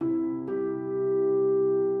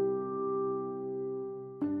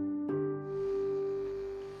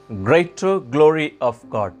Greater Glory of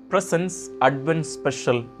God presents Advent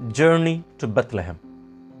Special Journey to Bethlehem.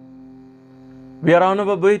 We are on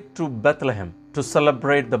our way to Bethlehem to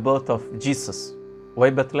celebrate the birth of Jesus. Why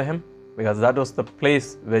Bethlehem? Because that was the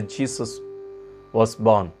place where Jesus was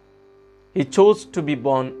born. He chose to be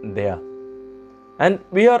born there. And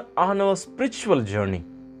we are on our spiritual journey.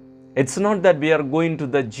 It's not that we are going to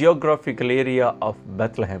the geographical area of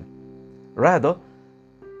Bethlehem. Rather,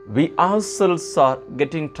 we ourselves are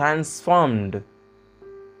getting transformed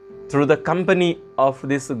through the company of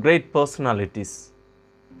these great personalities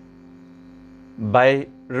by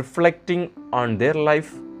reflecting on their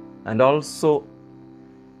life and also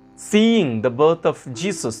seeing the birth of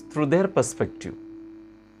Jesus through their perspective.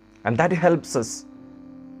 And that helps us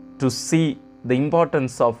to see the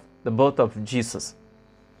importance of the birth of Jesus.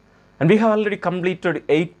 And we have already completed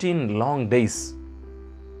 18 long days.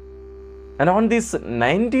 And on this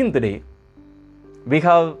 19th day, we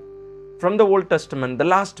have from the Old Testament the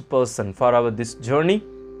last person for this journey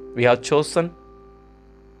we have chosen.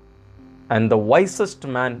 And the wisest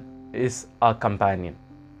man is our companion.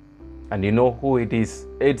 And you know who it is.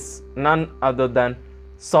 It's none other than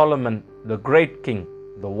Solomon, the great king,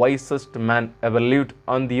 the wisest man ever lived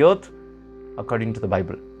on the earth according to the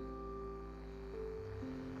Bible.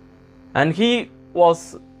 And he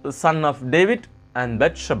was the son of David and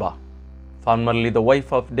Bathsheba, formerly the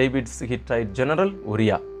wife of David's Hittite general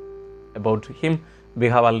Uriah. About him we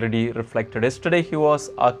have already reflected yesterday. He was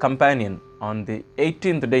our companion on the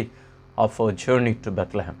 18th day of our journey to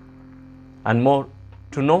Bethlehem. And more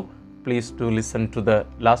to know, please do listen to the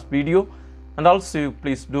last video, and also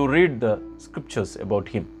please do read the scriptures about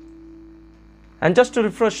him. And just to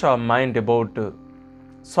refresh our mind about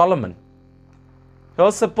Solomon, he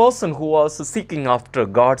was a person who was seeking after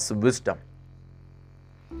God's wisdom.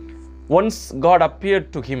 Once God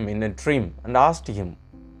appeared to him in a dream and asked him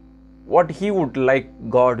what he would like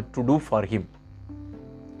God to do for him,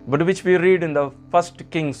 but which we read in the 1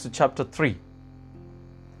 Kings chapter 3.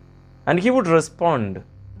 And he would respond.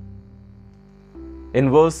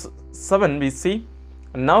 In verse 7 we see,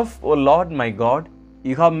 "Now, O Lord my God,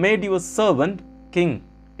 you have made your servant king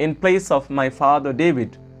in place of my father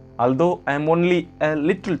David, although I am only a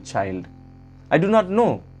little child. I do not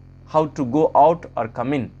know how to go out or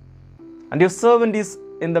come in. And your servant is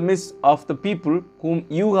in the midst of the people whom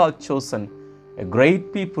you have chosen, a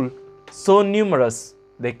great people, so numerous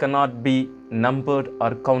they cannot be numbered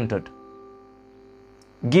or counted.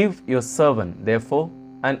 Give your servant, therefore,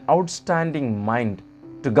 an outstanding mind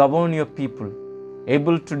to govern your people,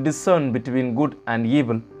 able to discern between good and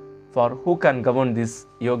evil, for who can govern this,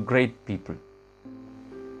 your great people?"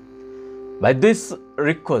 By this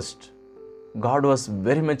request, God was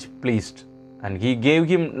very much pleased, and He gave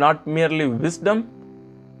him not merely wisdom,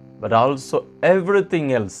 but also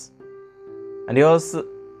everything else. And he was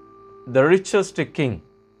the richest king.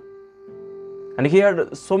 And he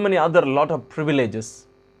had so many other lot of privileges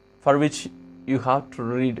for which you have to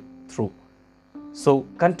read through. So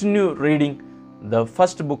continue reading the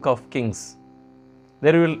first book of Kings.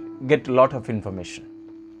 There you will get a lot of information.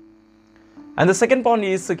 And the second point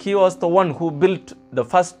is he was the one who built the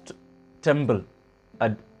first temple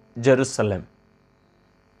at Jerusalem,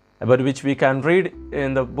 about which we can read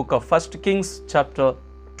in the book of 1 Kings chapter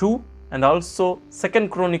 2 and also 2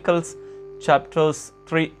 Chronicles chapters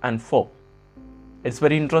 3 and 4. It's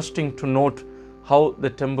very interesting to note how the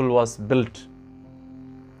temple was built.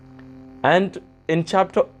 And in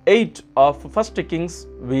chapter 8 of 1 Kings,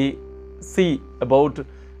 we see about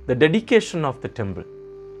the dedication of the temple.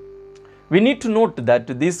 We need to note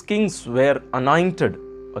that these kings were anointed,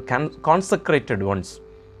 consecrated ones,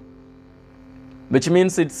 which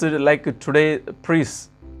means it's like today priests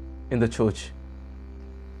in the church.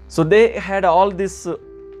 So they had all these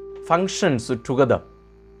functions together.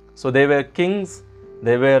 So they were kings,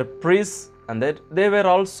 they were priests, and they were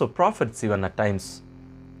also prophets even at times.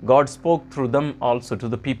 God spoke through them also to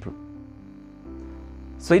the people.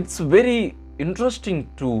 So it's very interesting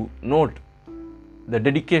to note the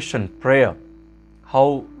dedication prayer,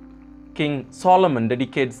 how King Solomon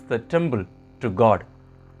dedicates the temple to God.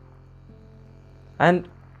 And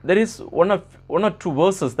there is one or two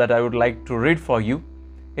verses that I would like to read for you.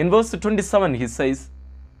 In verse 27 he says,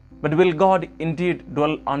 "But will God indeed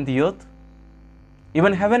dwell on the earth?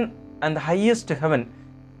 Even heaven and the highest heaven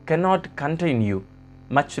cannot contain you,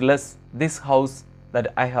 much less this house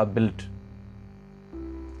that I have built.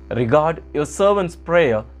 Regard your servant's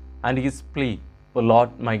prayer and his plea, O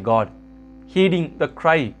Lord my God, heeding the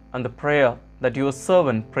cry and the prayer that your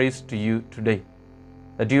servant prays to you today,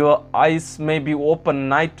 that your eyes may be open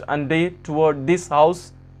night and day toward this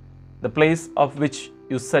house, the place of which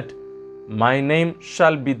you said, my name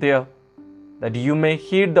shall be there, that you may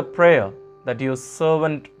heed the prayer that your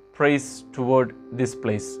servant prays toward this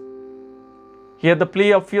place. Hear the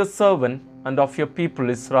plea of your servant and of your people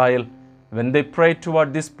Israel when they pray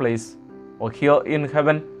toward this place, or here in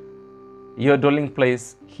heaven, your dwelling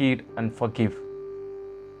place, heed and forgive.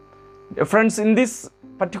 Friends, in this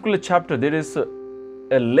particular chapter, there is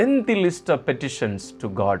a lengthy list of petitions to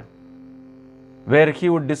God, where he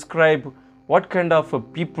would describe what kind of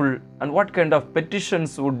people and what kind of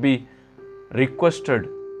petitions would be requested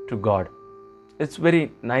to God. It's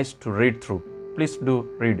very nice to read through. Please do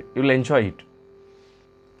read. You'll enjoy it.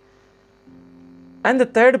 And the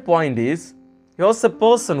third point is, he was a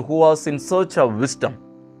person who was in search of wisdom.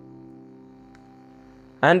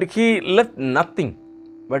 And he left nothing,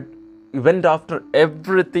 but he went after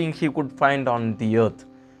everything he could find on the earth.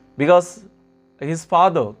 Because his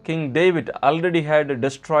father, King David, already had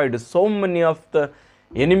destroyed so many of the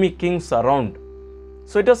enemy kings around.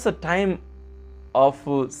 So it was a time of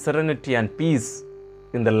serenity and peace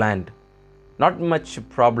in the land. Not much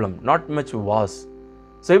problem, not much wars.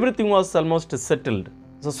 So everything was almost settled.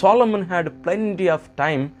 So Solomon had plenty of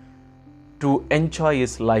time to enjoy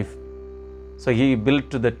his life. So he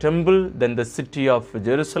built the temple, then the city of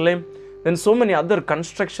Jerusalem. Then so many other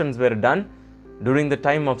constructions were done during the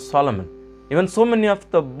time of Solomon. Even so many of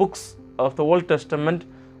the books of the Old Testament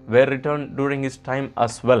were written during his time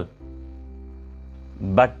as well.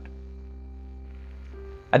 But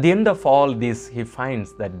at the end of all this, he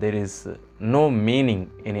finds that there is no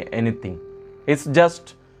meaning in anything. It's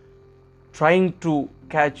just trying to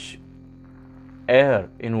catch air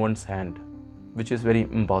in one's hand, which is very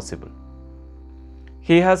impossible.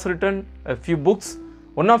 He has written a few books.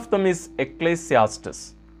 One of them is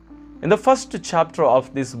Ecclesiastes. In the first chapter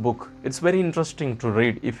of this book, it's very interesting to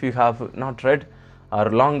read. If you have not read or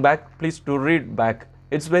long back, please do read back.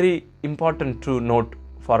 It's very important to note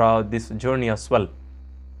for this journey as well.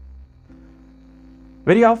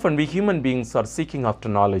 Very often we human beings are seeking after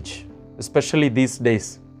knowledge, especially these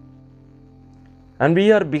days. And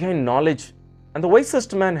we are behind knowledge. And the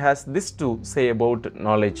wisest man has this to say about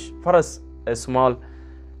knowledge. For us, a small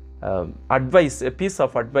advice, a piece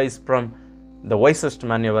of advice from the wisest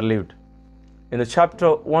man ever lived. In the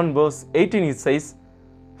chapter 1 verse 18 he says,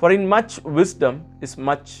 for in much wisdom is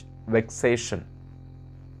much vexation,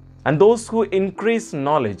 and those who increase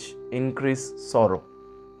knowledge increase sorrow.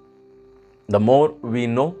 The more we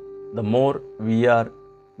know, the more we are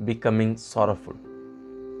becoming sorrowful.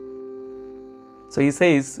 So he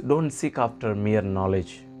says, don't seek after mere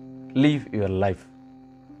knowledge. Live your life.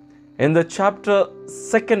 In the chapter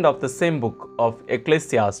 2 of the same book of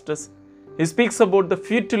Ecclesiastes, he speaks about the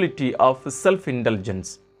futility of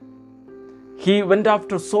self-indulgence. He went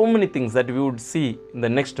after so many things that we would see in the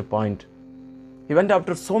next point. He went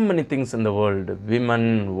after so many things in the world,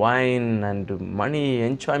 women, wine and money,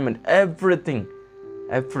 enjoyment, everything.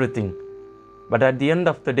 But at the end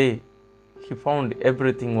of the day, he found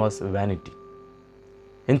everything was vanity.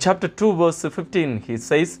 In chapter 2 verse 15, he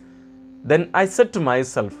says, then I said to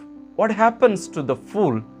myself, what happens to the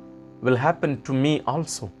fool will happen to me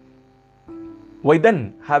also. Why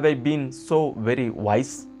then have I been so very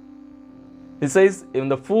wise? He says, even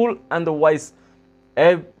the fool and the wise,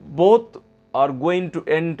 both are going to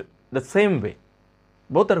end the same way.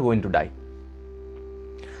 Both are going to die.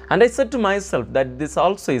 And I said to myself that this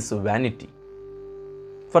also is vanity.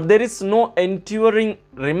 For there is no enduring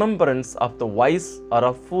remembrance of the wise or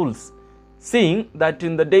of fools, seeing that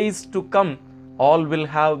in the days to come all will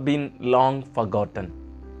have been long forgotten.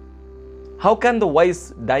 How can the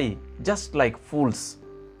wise die just like fools?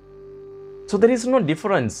 So there is no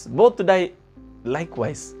difference. Both die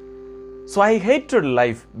likewise. So I hated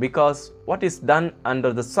life because what is done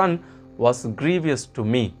under the sun was grievous to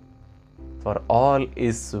me. For all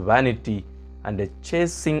is vanity and a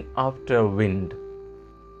chasing after wind.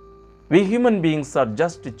 We human beings are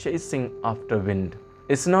just chasing after wind.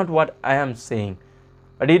 It's not what I am saying.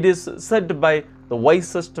 But it is said by the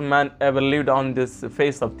wisest man ever lived on this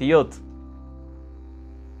face of the earth.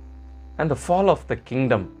 And the fall of the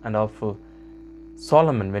kingdom and of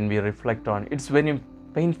Solomon, when we reflect on, it's very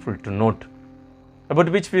painful to note,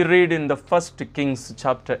 about which we read in the 1 Kings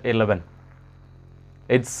chapter 11.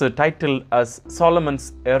 It's titled as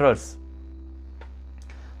Solomon's Errors.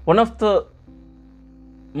 One of the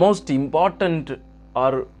most important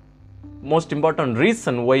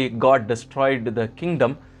reason why God destroyed the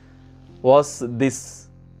kingdom was this,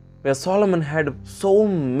 where Solomon had so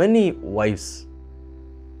many wives.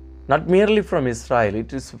 Not merely from Israel,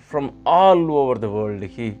 it is from all over the world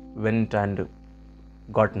he went and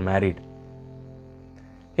got married.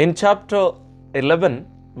 In chapter 11,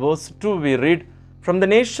 verse 2, we read, "From the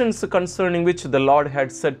nations concerning which the Lord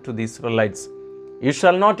had said to the Israelites, You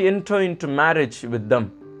shall not enter into marriage with them,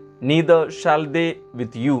 neither shall they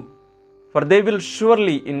with you, for they will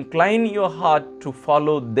surely incline your heart to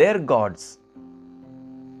follow their gods."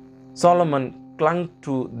 Solomon clung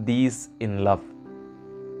to these in love.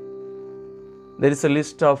 There is a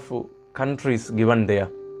list of countries given there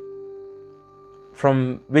from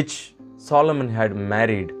which Solomon had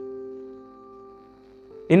married.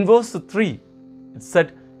 In verse 3, it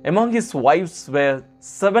said, among his wives were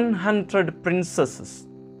 700 princesses,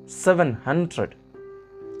 700,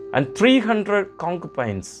 and 300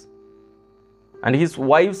 concubines. And his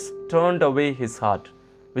wives turned away his heart,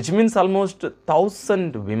 which means almost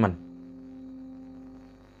 1,000 women.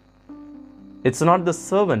 It's not the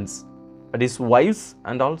servants, but his wives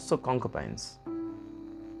and also concubines,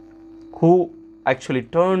 who actually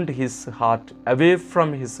turned his heart away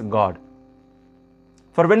from his God.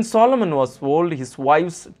 For when Solomon was old, his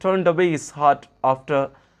wives turned away his heart after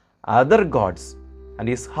other gods, and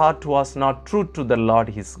his heart was not true to the Lord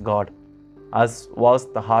his God, as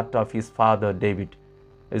was the heart of his father David.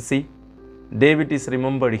 You see, David is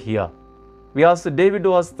remembered here. Because David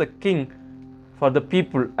was the king for the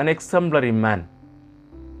people, an exemplary man,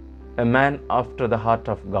 a man after the heart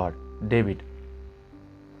of God, David.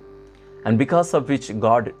 And because of which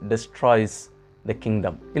God destroys the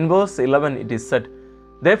kingdom. In verse 11 it is said,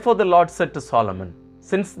 Therefore the Lord said to Solomon,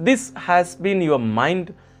 Since this has been your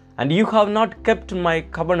mind, and you have not kept my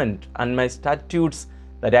covenant and my statutes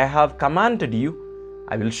that I have commanded you,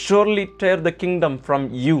 I will surely tear the kingdom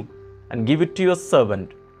from you and give it to your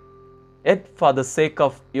servant. Yet for the sake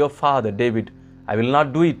of your father David, I will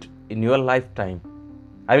not do it in your lifetime.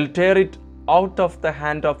 I will tear it out of the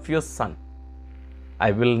hand of your son.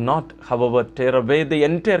 I will not, however, tear away the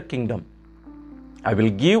entire kingdom. I will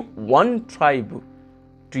give one tribe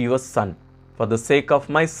to your son for the sake of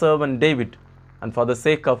my servant David and for the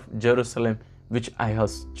sake of Jerusalem, which I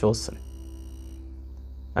have chosen.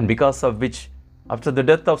 And because of which, after the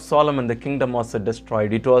death of Solomon, the kingdom was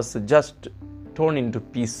destroyed. It was just torn into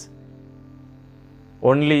pieces.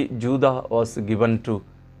 Only Judah was given to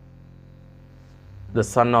the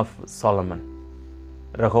son of Solomon,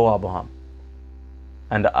 Rehoboam.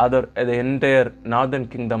 And the entire northern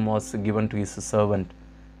kingdom was given to his servant,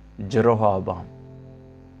 Jeroboam.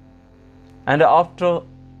 And after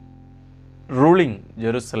ruling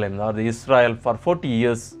Jerusalem or Israel for 40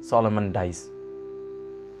 years, Solomon dies.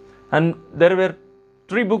 And there were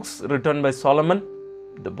 3 books written by Solomon: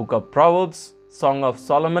 the book of Proverbs, Song of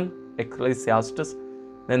Solomon, Ecclesiastes.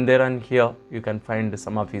 Then there and here you can find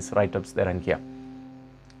some of his write-ups there and here.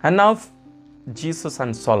 And now Jesus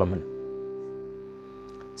and Solomon.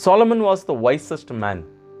 Solomon was the wisest man,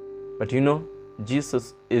 but you know,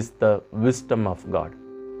 Jesus is the wisdom of God.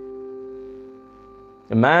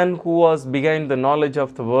 A man who was behind the knowledge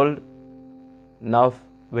of the world, now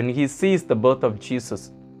when he sees the birth of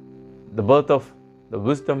Jesus, the birth of the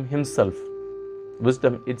wisdom himself,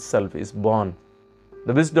 wisdom itself is born,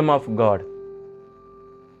 the wisdom of God,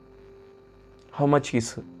 how much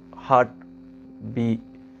his heart be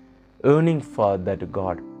yearning for that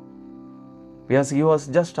God. Because he was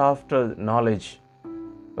just after knowledge,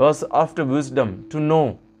 he was after wisdom to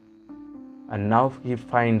know, and now he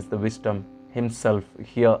finds the wisdom himself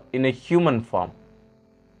here in a human form.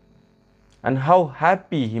 And how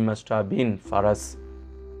happy he must have been for us,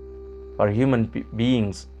 for human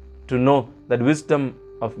beings, to know that wisdom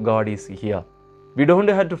of God is here. We don't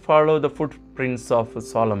have to follow the footprints of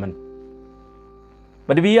Solomon.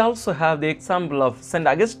 But we also have the example of St.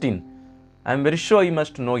 Augustine. I am very sure you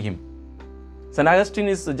must know him. St. Augustine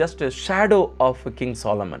is just a shadow of King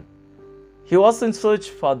Solomon. He was in search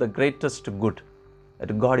for the greatest good,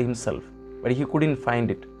 that God himself, but he couldn't find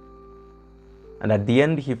it. And at the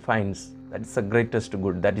end he finds that it's the greatest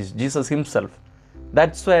good, that is Jesus himself.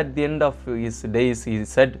 That's why at the end of his days he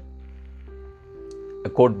said, a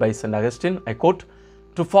quote by St. Augustine, I quote,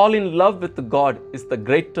 "To fall in love with God is the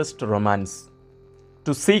greatest romance.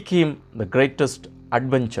 To seek him, the greatest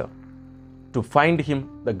adventure. To find him,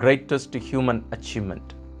 the greatest human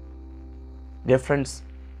achievement." Dear friends,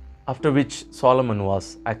 after which Solomon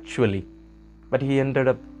was actually, but he ended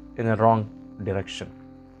up in a wrong direction.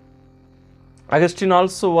 Augustine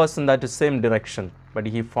also was in that same direction, but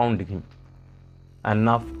he found him. And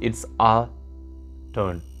now it's our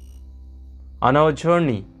turn. On our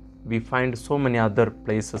journey, we find so many other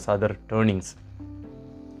places, other turnings.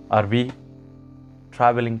 Are we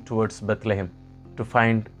traveling towards Bethlehem to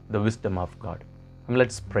find the wisdom of God? And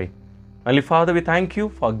let's pray. Holy Father, we thank you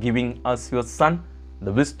for giving us your Son,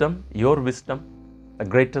 the wisdom, your wisdom, the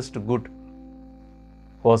greatest good,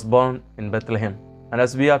 who was born in Bethlehem. And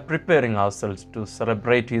as we are preparing ourselves to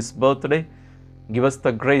celebrate his birthday, give us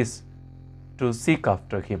the grace to seek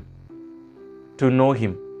after him, to know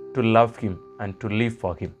him, to love him, and to live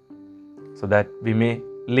for him, so that we may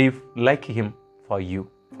live like him for you,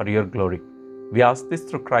 for your glory. We ask this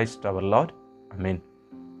through Christ our Lord. Amen.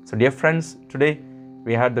 So dear friends, today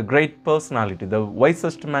we had the great personality, the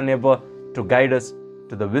wisest man ever, to guide us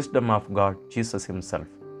to the wisdom of God, Jesus himself.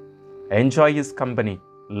 Enjoy his company,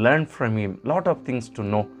 learn from him, lot of things to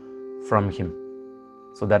know from him,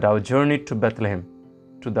 so that our journey to Bethlehem,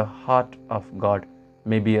 to the heart of God,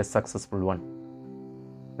 may be a successful one.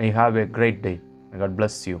 May you have a great day. May God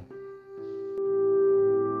bless you.